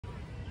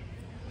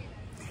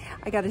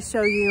I got to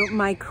show you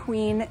my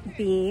queen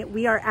bee.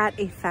 We are at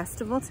a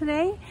festival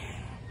today,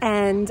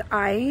 and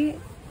I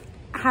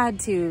had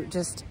to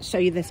just show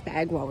you this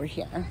bag while we're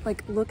here.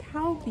 Like, look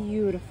how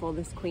beautiful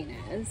this queen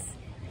is.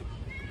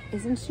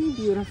 Isn't she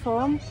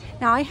beautiful?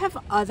 Now, I have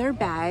other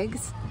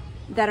bags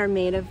that are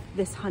made of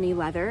this honey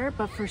leather,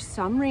 but for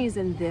some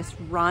reason, this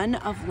run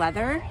of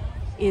leather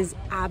is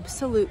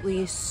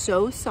absolutely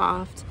so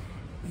soft,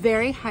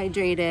 very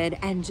hydrated,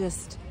 and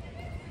just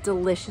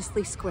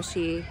deliciously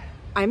squishy.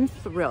 I'm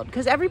thrilled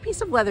because every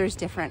piece of leather is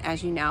different,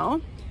 as you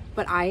know,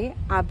 but I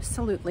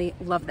absolutely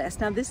love this.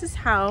 Now, this is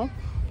how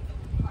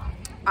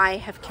I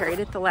have carried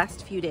it the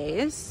last few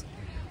days.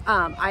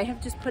 I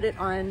have just put it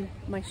on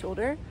my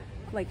shoulder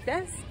like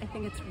this. I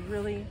think it's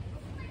really,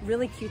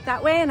 really cute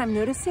that way. And I'm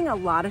noticing a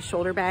lot of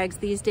shoulder bags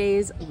these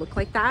days look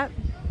like that.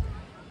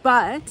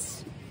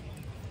 But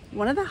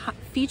one of the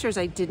features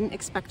I didn't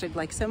expect I'd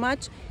like so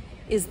much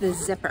is the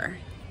zipper.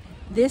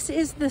 This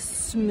is the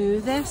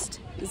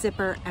smoothest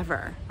zipper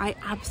ever. I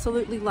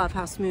absolutely love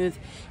how smooth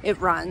it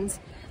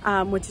runs,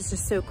 which is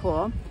just so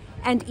cool.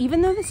 And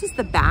even though this is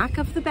the back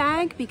of the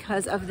bag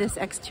because of this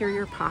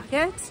exterior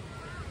pocket,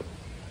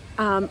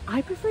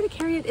 I prefer to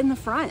carry it in the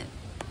front.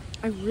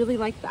 I really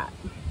like that.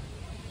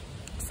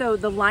 So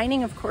the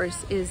lining, of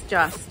course, is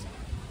just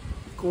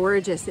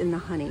gorgeous in the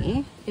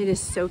honey. It is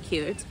so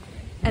cute.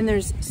 And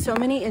there's so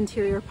many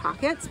interior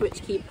pockets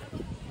which keep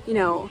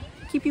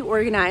you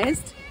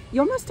organized. You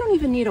almost don't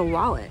even need a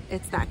wallet.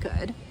 It's that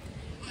good.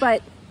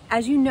 But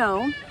as you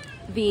know,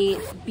 the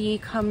bee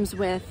comes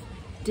with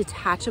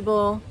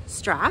detachable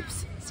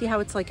straps. See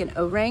how it's like an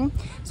O-ring?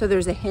 So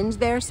there's a hinge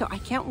there. So I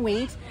can't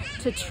wait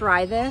to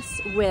try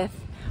this with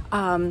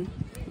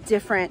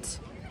different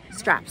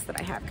straps that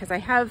I have, because I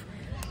have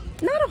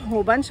not a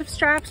whole bunch of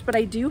straps, but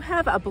I do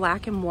have a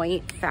black and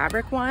white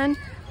fabric one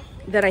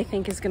that I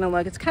think is gonna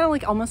look, it's kind of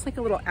like almost like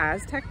a little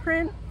Aztec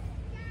print.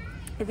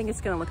 I think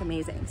it's gonna look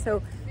amazing.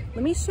 So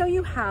let me show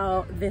you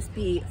how this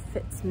bee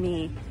fits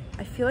me.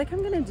 I feel like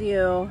I'm gonna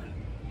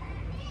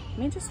let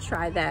me just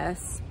try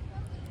this.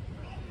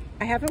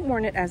 I haven't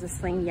worn it as a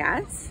sling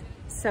yet,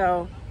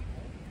 so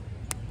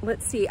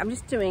let's see. I'm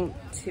just doing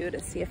 2 to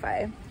see if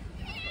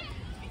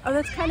oh,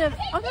 that's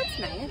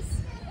nice.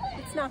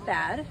 It's not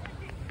bad.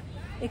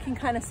 It can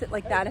kind of sit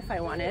like that if I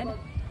wanted,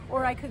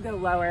 or I could go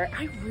lower.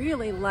 I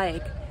really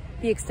like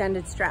the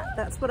extended strap.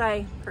 That's what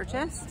I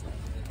purchased.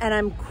 And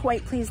I'm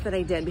quite pleased that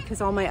I did, because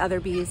all my other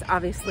bees,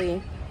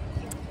 obviously,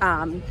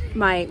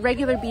 my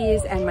regular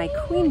bees and my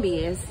queen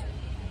bees,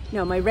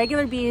 no, my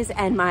regular bees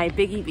and my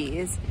biggie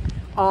bees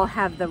all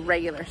have the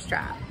regular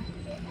strap.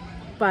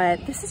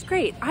 But this is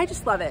great. I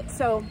just love it.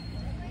 So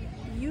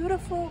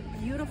beautiful,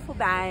 beautiful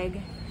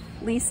bag.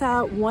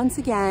 Lisa, once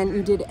again,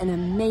 you did an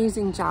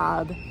amazing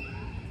job.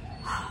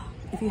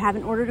 If you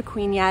haven't ordered a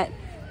queen yet,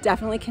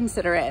 definitely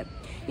consider it.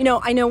 You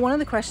know, I know one of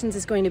the questions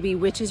is going to be,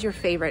 which is your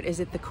favorite? Is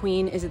it the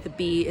queen? Is it the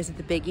bee? Is it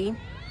the biggie?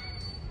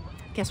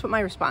 Guess what my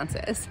response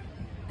is?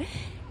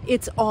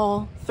 It's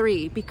all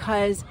three,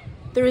 because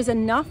there is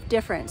enough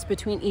difference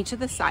between each of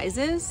the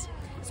sizes.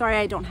 Sorry,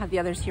 I don't have the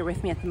others here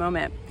with me at the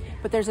moment,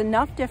 but there's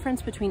enough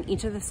difference between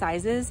each of the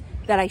sizes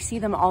that I see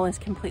them all as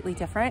completely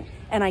different,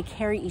 and I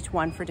carry each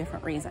one for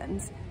different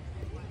reasons.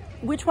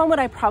 Which one would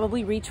I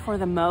probably reach for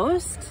the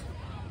most?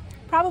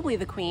 Probably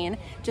the queen,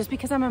 just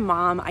because I'm a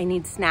mom. I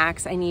need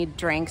snacks, I need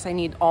drinks, I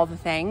need all the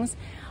things.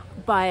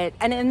 But,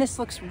 and this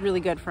looks really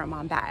good for a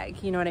mom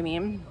bag, you know what I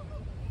mean?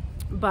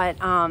 But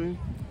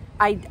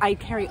I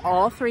carry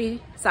all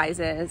three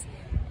sizes,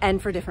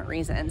 and for different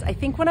reasons. I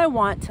think when I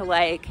want to,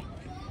 like,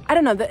 I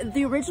don't know,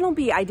 the original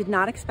bee I did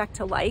not expect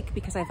to like,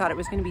 because I thought it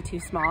was gonna be too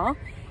small,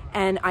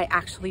 and I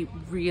actually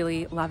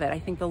really love it. I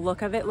think the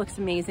look of it looks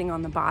amazing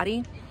on the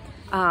body.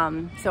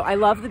 So I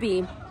love the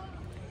bee.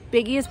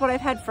 Biggie is what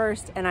I've had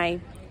first, and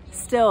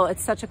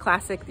it's such a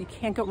classic. You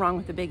can't go wrong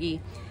with the biggie.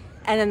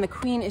 And then the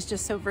queen is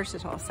just so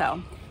versatile.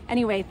 So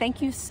anyway,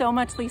 thank you so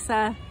much,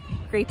 Lisa.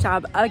 Great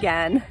job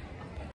again.